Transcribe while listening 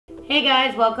Hey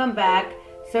guys, welcome back.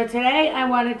 So today I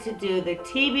wanted to do the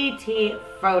TBT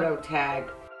photo tag.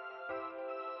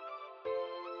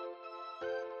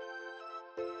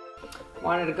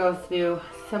 Wanted to go through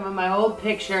some of my old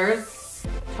pictures,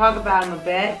 talk about them a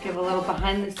bit, give a little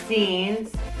behind the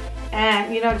scenes,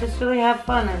 and just really have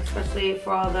fun, especially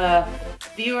for all the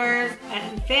viewers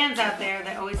and fans out there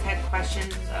that always had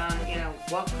questions on,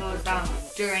 what goes on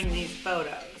during these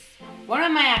photos. One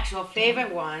of my actual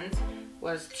favorite ones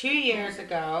was 2 years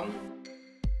ago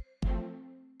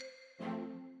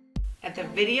at the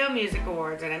Video Music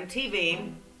Awards at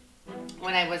MTV,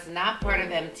 when I was not part of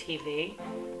MTV.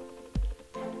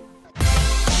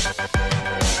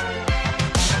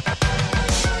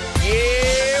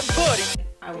 Yeah, buddy.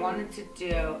 I wanted to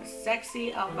do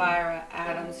sexy Elvira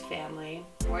Adams family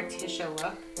Morticia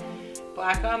look,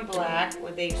 black on black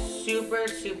with a super,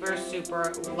 super,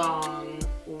 super long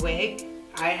wig.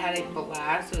 I had a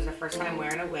blast. It was the first time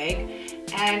wearing a wig.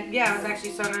 And yeah, I was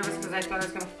actually so nervous because I thought it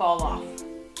was going to fall off.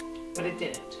 But it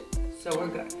didn't. So we're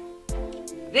good.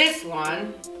 This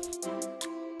one,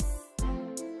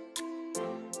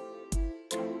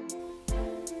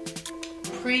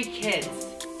 pre-kids.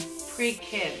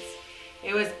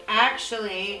 It was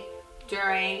actually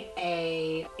during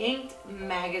a Inked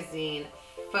magazine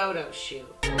photo shoot.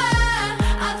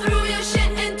 I threw your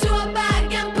shit into a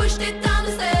bag and pushed it down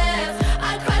the stairs.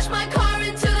 I crashed my car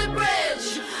into the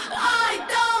bridge. I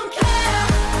don't care.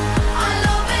 I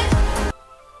love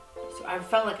it. So I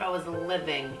felt like I was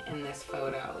living in this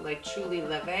photo, like truly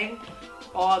living,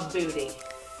 all booty.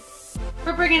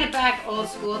 We're bringing it back old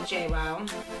school JWOWW.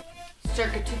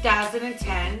 Circa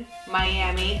 2010,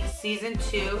 Miami, Season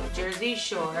 2, Jersey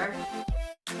Shore.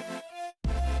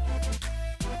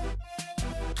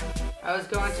 I was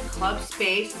going to Club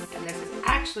Space, and this is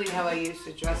actually how I used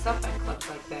to dress up at clubs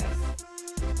like this.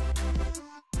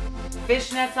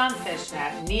 Fishnets on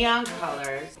fishnet, neon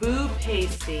colors, boob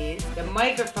pasties. The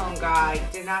microphone guy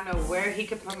did not know where he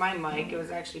could put my mic. It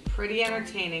was actually pretty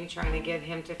entertaining trying to get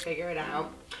him to figure it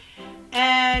out.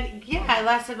 And yeah, I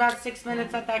lasted about 6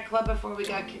 minutes at that club before we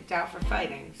got kicked out for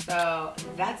fighting. So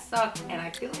that sucked, and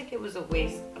I feel like it was a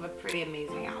waste of a pretty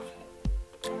amazing outfit.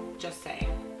 Just saying.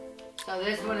 So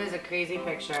this one is a crazy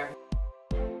picture.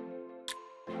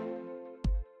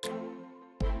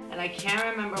 And I can't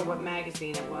remember what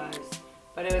magazine it was,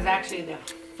 but it was actually the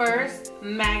first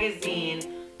magazine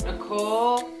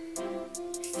Nicole,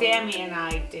 Sammy, and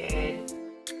I did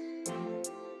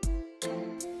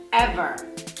ever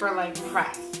for like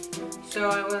press.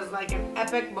 So it was like an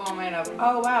epic moment of,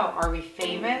 oh wow, are we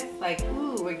famous? Like,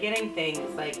 ooh, we're getting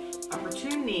things like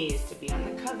opportunities to be on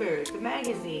the covers, the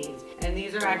magazines. And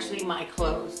these are actually my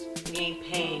clothes. We ain't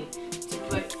paying to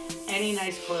put any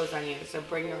nice clothes on you, so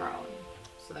bring your own.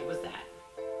 So that was that.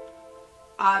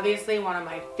 Obviously one of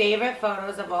my favorite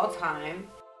photos of all time.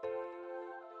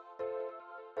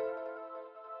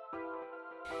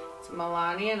 It's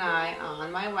Melanie and I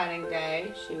on my wedding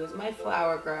day. She was my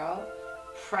flower girl.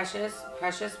 Precious,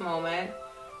 precious moment.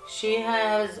 She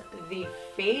has the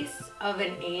face of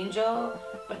an angel,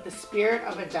 but the spirit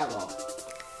of a devil.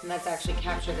 And that's actually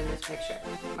captured in this picture.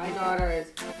 My daughter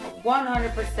is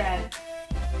 100%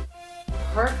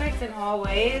 perfect in all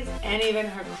ways, and even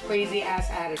her crazy ass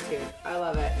attitude. I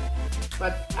love it.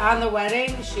 But on the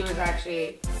wedding, she was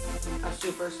actually a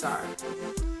superstar.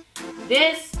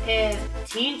 This is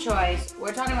Teen Choice.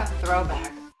 We're talking about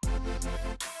throwback.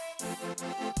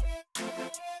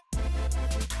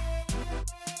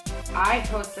 I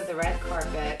hosted the red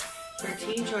carpet for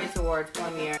Teen Choice Awards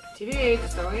one year. TV,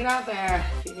 just throwing it out there.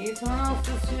 If you need someone else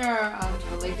this year, I'm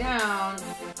totally down.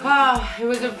 Oh, it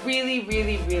was a really,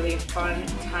 really, really fun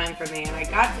time for me. And I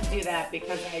got to do that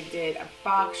because I did a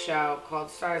Fox show called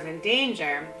Stars in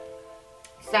Danger.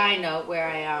 Side note, where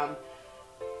I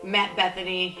met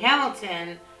Bethany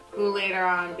Hamilton, who later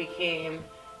on became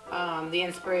the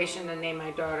inspiration to name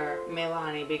my daughter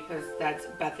Melanie, because that's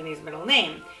Bethany's middle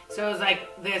name. So it was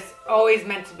like this always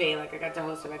meant to be. Like I got to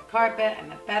host a red carpet, I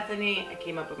met Bethany, I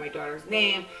came up with my daughter's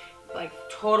name, like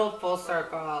total full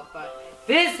circle. But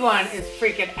this one is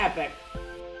freaking epic.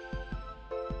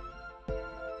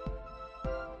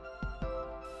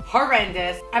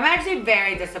 Horrendous. I'm actually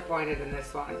very disappointed in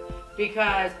this one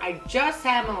because I just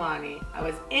had Melanie. I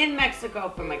was in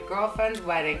Mexico for my girlfriend's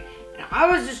wedding, and I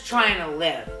was just trying to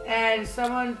live. And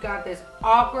someone got this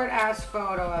awkward ass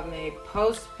photo of me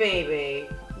post-baby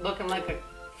looking like a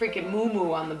freaking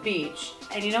moo-moo on the beach.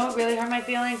 And you know what really hurt my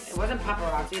feelings? It wasn't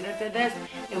paparazzi that did this.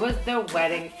 It was the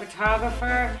wedding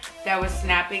photographer that was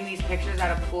snapping these pictures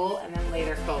at a pool and then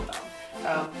later sold them.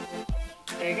 So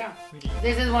there you go.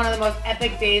 This is one of the most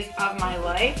epic days of my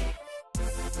life.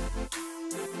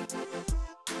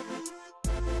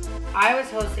 I was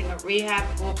hosting a rehab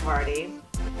pool party,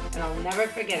 and I'll never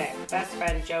forget it. Best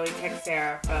friend Joey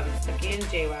Texera from Snooki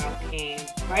JWoww came.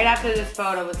 Right after this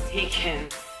photo was taken,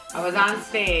 I was on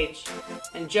stage,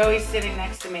 and Joey's sitting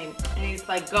next to me, and he's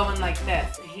like going like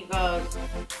this. And he goes,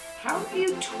 "How are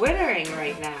you Twittering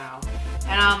right now?"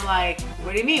 And I'm like,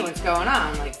 "What do you mean? What's going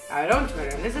on?" Like, I don't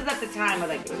Twitter. And this is at the time where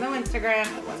like there was no Instagram,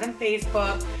 it wasn't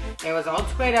Facebook, it was all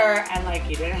Twitter, and like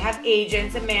you didn't have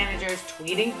agents and managers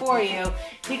tweeting for you.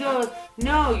 He goes,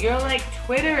 "No, you're like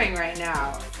Twittering right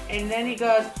now." And then he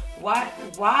goes,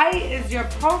 why is your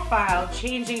profile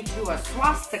changing to a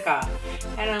swastika?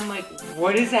 And I'm like,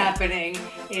 what is happening?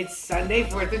 It's Sunday,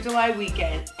 4th of July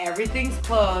weekend. Everything's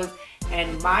closed,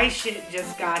 and my shit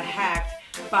just got hacked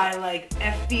by like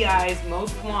FBI's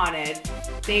most wanted.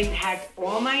 They hacked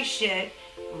all my shit,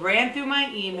 ran through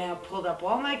my email, pulled up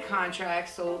all my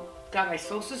contracts, so got my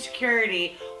social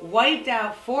security, wiped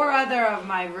out 4 other of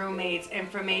my roommates'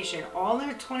 information, all in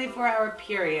a 24-hour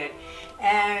period.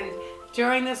 And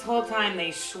during this whole time,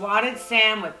 they swatted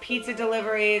Sam with pizza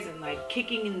deliveries and like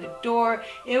kicking in the door.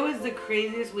 It was the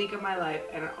craziest week of my life,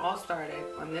 and it all started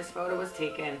when this photo was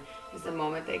taken. Is the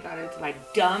moment they got into my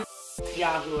dumb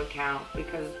Yahoo account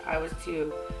because I was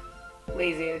too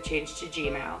lazy to change to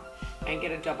Gmail and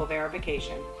get a double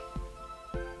verification.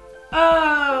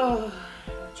 Oh,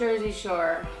 Jersey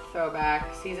Shore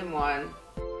throwback, season 1.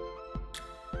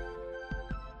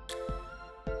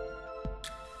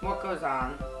 What goes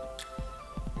on?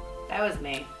 That was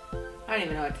me. I don't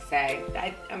even know what to say.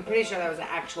 I'm pretty sure that was an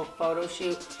actual photo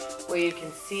shoot where you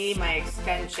can see my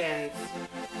extensions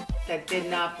that did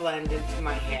not blend into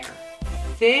my hair.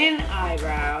 Thin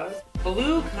eyebrows,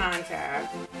 blue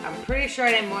contact. I'm pretty sure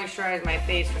I didn't moisturize my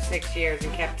face for 6 years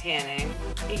and kept tanning.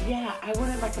 Yeah, I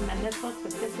wouldn't recommend this look,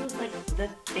 but this was like the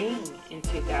thing in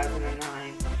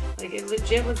 2009. Like it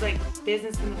legit was like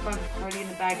business in the front, party in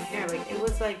the back hair. Like it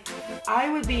was like, I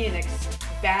would be in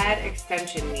bad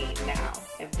extension need now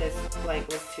if this like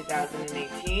was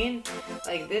 2018.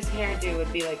 Like this hairdo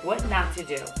would be like what not to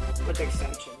do with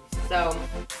extensions. So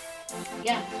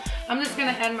yeah, I'm just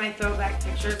gonna end my throwback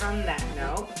pictures on that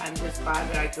note. I'm just glad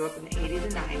that I grew up in the 80s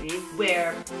and 90s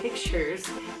where pictures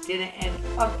didn't end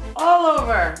up all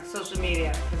over social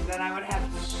media, because then I would have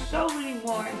so many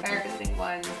more embarrassing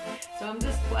ones. So I'm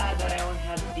just glad that I only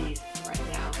have these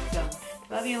right now. So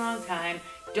love you a long time.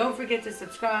 Don't forget to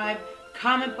subscribe,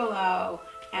 comment below,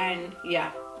 and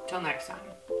yeah, till next time.